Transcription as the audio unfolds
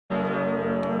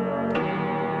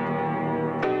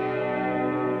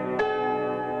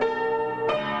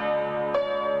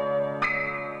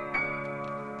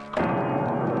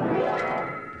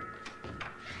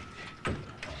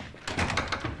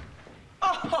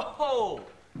Oh!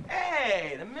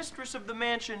 Hey, the mistress of the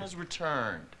mansion has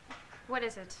returned. What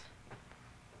is it?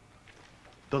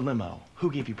 The limo.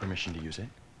 Who gave you permission to use it?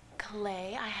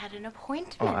 Clay, I had an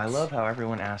appointment. Oh, I love how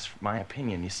everyone asks for my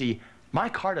opinion. You see, my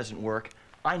car doesn't work.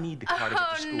 I need the car to get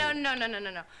to school. Oh,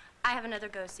 no. I have another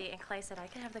go-see, and Clay said I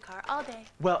could have the car all day.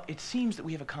 Well, it seems that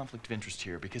we have a conflict of interest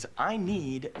here because I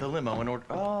need the limo in order...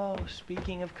 Oh,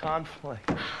 speaking of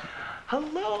conflict.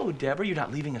 Hello, Deborah. You're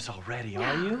not leaving us already,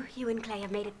 are you? You and Clay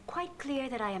have made it quite clear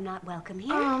that I am not welcome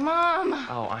here. Oh, Mom.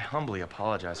 Oh, I humbly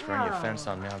apologize for any offense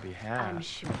on my behalf. I'm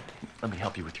sure. Let me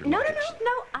help you with your No, luggage.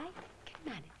 no, I can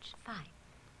manage. Fine.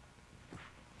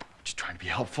 Just trying to be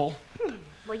helpful.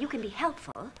 Well, you can be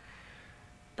helpful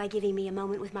by giving me a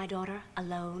moment with my daughter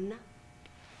alone.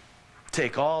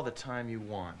 Take all the time you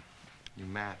want. You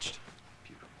matched.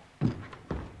 Beautiful.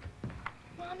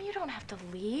 Mom, you don't have to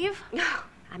leave.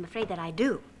 I'm afraid that I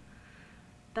do.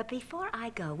 But before I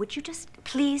go, would you just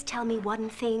please tell me one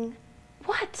thing?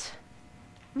 What?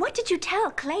 What did you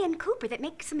tell Clay and Cooper that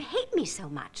makes them hate me so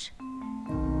much?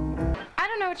 I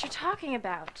don't know what you're talking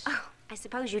about. Oh, I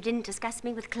suppose you didn't discuss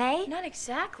me with Clay? Not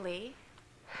exactly.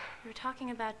 We were talking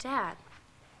about Dad.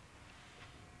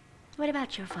 What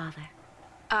about your father?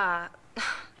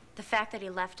 The fact that he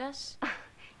left us?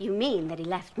 You mean that he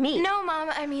left me? No, Mom,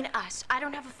 I mean us. I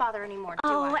don't have a father anymore, do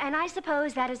I? Oh, and I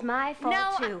suppose that is my fault,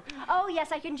 No, too. Oh,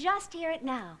 yes, I can just hear it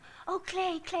now. Oh,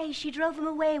 Clay, she drove him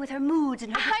away with her moods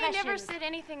and her depression. I never said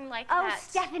anything like Oh, that.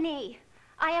 Stephanie,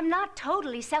 I am not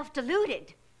totally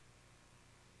self-deluded.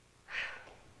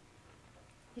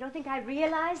 You don't think I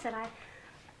realized that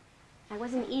I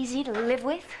wasn't easy to live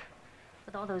with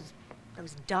all those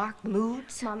dark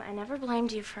moods? Mom, I never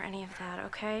blamed you for any of that,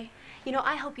 okay? You know,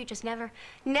 I hope you just never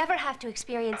have to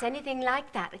experience anything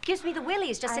like that. It gives me the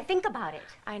willies just to think about it.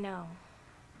 I know.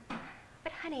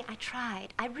 But, honey, I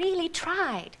tried. I really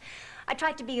tried. I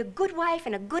tried to be a good wife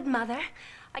and a good mother.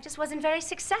 I just wasn't very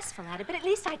successful at it, but at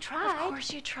least I tried. Of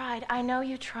course you tried. I know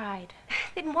you tried.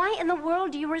 Then why in the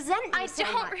world do you resent me so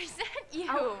I much? don't resent you.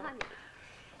 Oh, honey,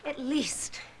 at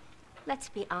least let's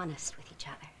be honest with each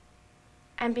other.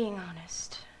 I'm being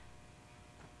honest.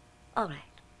 All right.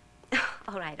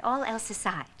 All right, all else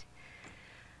aside.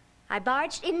 I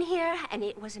barged in here, and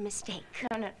it was a mistake.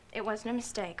 No, it wasn't a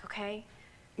mistake, okay?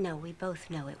 No, we both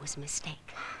know it was a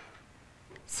mistake.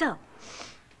 So,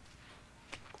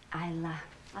 I'll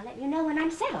let you know when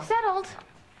I'm settled. Settled?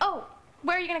 Oh,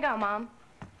 where are you gonna go, Mom?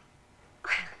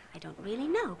 I don't really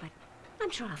know, but I'm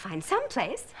sure I'll find some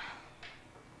place.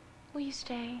 Will you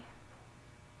stay?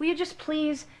 Will you just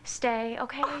please stay,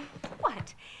 okay? Oh,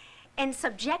 what? And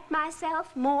subject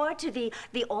myself more to the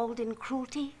Alden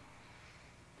cruelty?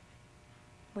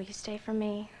 Will you stay for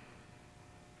me?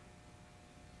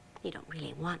 You don't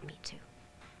really want me to.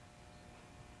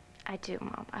 I do,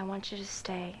 Mom. I want you to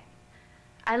stay.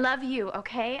 I love you,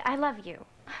 okay? I love you.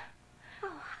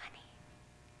 Oh, honey.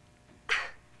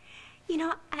 You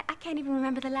know, I can't even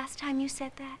remember the last time you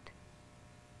said that.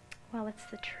 Well, it's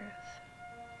the truth.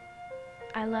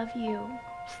 I love you.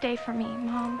 Stay for me,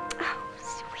 Mom. Oh,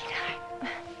 sweetheart.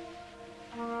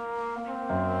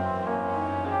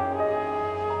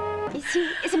 You see,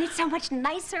 isn't it so much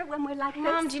nicer when we're like this?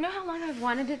 Mom, do you know how long I've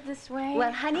wanted it this way?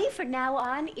 Well, honey, from now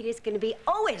on, it is going to be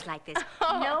always like this.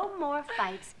 Oh. No more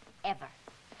fights, ever.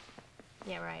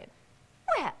 Yeah, right.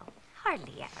 Well,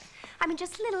 hardly ever. I mean,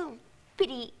 just little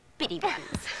bitty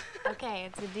ones. Okay,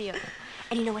 it's a deal.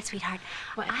 And you know what, sweetheart?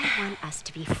 What? I want us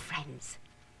to be friends.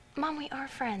 Mom, we are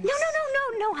friends.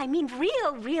 No. I mean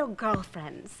real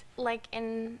girlfriends. Like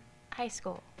in high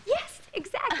school. Yes,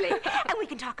 exactly. And we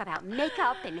can talk about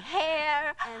makeup and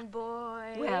hair. And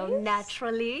boys. Well,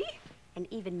 naturally. And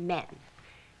even men.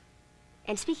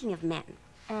 And speaking of men,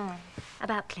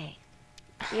 about Clay.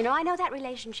 You know, I know that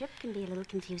relationship can be a little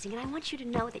confusing, and I want you to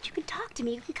know that you can talk to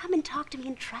me. You can come and talk to me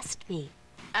and trust me.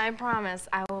 I promise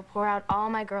I will pour out all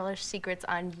my girlish secrets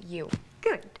on you.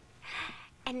 Good.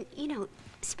 And, you know,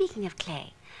 speaking of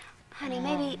Clay, honey,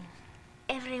 maybe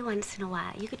every once in a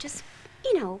while you could just,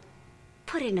 you know,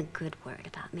 put in a good word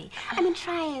about me. I mean,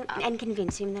 try and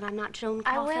convince him that I'm not Joan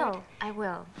Crawford. I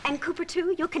will. And Cooper,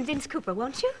 too? You'll convince Cooper,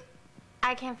 won't you?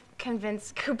 I can't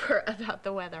convince Cooper about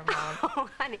the weather, Mom. Oh,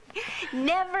 honey,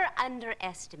 never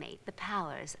underestimate the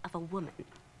powers of a woman.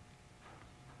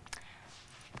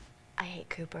 I hate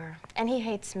Cooper, and he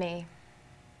hates me.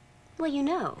 Well, you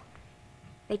know,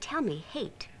 they tell me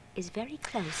hate is very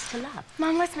close to love.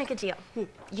 Mom, let's make a deal.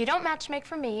 You don't matchmake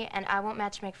for me, and I won't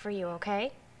matchmake for you,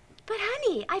 okay? But,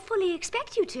 honey, I fully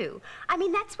expect you to. I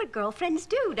mean, that's what girlfriends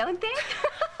do, don't they?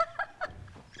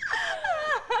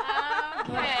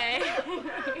 Okay.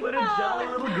 What a jolly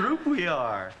little group we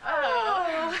are.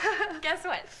 Oh. Guess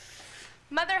what?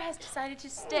 Mother has decided to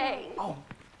stay. Oh,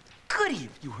 goody.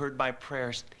 You heard my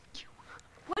prayers. Thank you.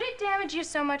 Would it damage you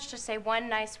so much to say one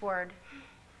nice word?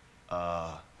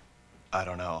 I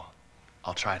don't know.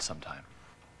 I'll try it sometime.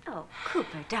 Oh,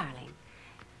 Cooper, darling.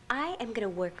 I am going to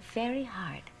work very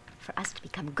hard for us to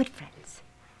become good friends.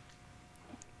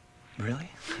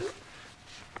 Really?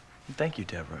 Thank you,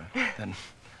 Deborah. Then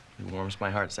it warms my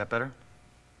heart. Is that better?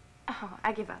 Oh,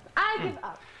 I give up. I give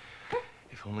up.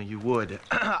 If only you would.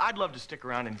 I'd love to stick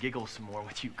around and giggle some more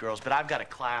with you girls, but I've got a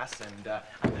class, and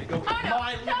I'm gonna go. Oh, no.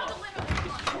 My limo. No, the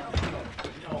limo.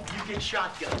 No, you get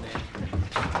shotgun, man.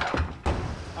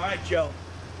 All right, Joe.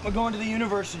 We're going to the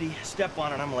university. Step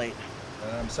on it. I'm late.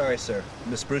 I'm sorry, sir.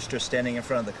 Miss Brewster's standing in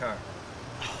front of the car.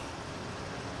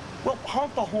 Well,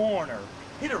 honk the horn or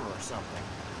hit her or something.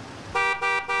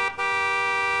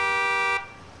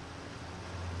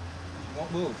 She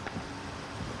won't move.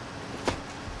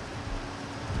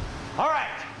 All right,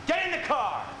 get in the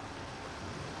car.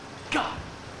 God.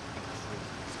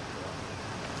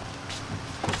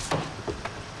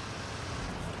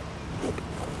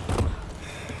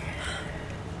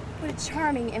 What a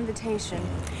charming invitation.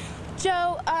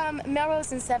 Joe,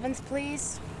 Melrose and 7th,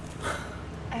 please.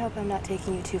 I hope I'm not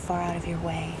taking you too far out of your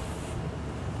way.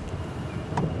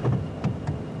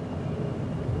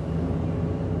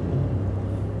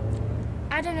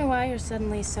 I don't know why you're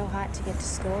suddenly so hot to get to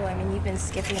school. I mean, you've been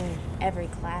skipping every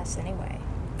class anyway.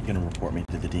 You're gonna report me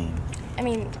to the dean. I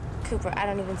mean, Cooper, I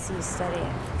don't even see you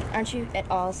studying. Aren't you at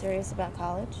all serious about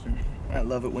college? I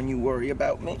love it when you worry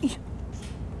about me.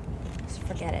 Just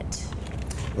forget it.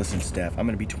 Listen, Steph, I'm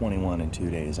gonna be 21 in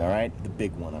 2 days, all right? The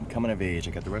big one. I'm coming of age.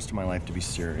 I got the rest of my life to be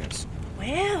serious.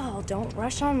 Well, don't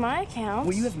rush on my account.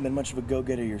 Well, you haven't been much of a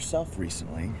go-getter yourself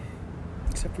recently.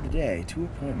 Except for today, 2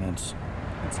 appointments.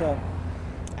 What's up?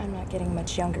 I'm not getting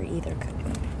much younger either,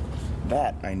 Cooper.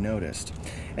 That I noticed.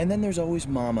 And then there's always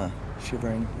Mama,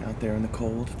 shivering out there in the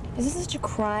cold. Is this such a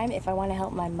crime if I want to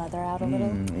help my mother out a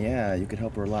little? Yeah, you could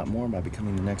help her a lot more by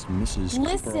becoming the next Mrs.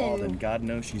 Listen. Cooperall, and God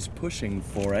knows she's pushing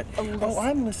for it. Oh, listen.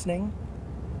 I'm listening.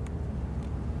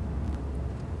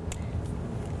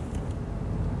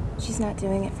 She's not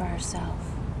doing it for herself.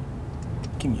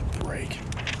 Give me a break.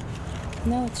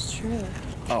 No, it's true.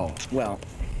 Oh, well.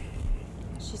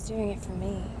 She's doing it for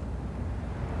me.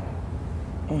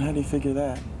 Oh, how do you figure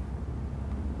that?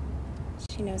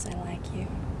 She knows I like you.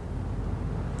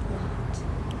 A lot.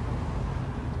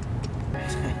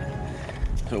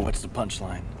 So what's the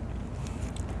punchline?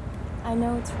 I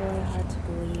know it's really hard to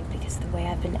believe because of the way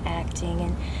I've been acting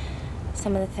and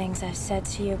some of the things I've said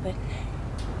to you, but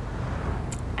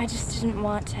I just didn't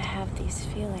want to have these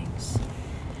feelings.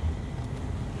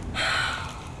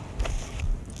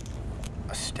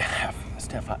 Steph,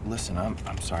 listen, I'm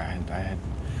sorry. I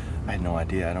had no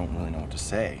idea. I don't really know what to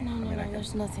say. No,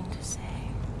 there's nothing to say.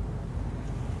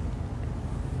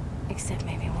 Except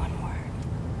maybe one word.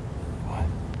 What?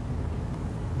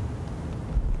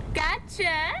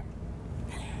 Gotcha!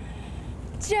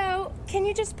 Joe, can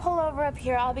you just pull over up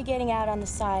here? I'll be getting out on the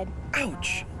side.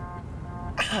 Ouch!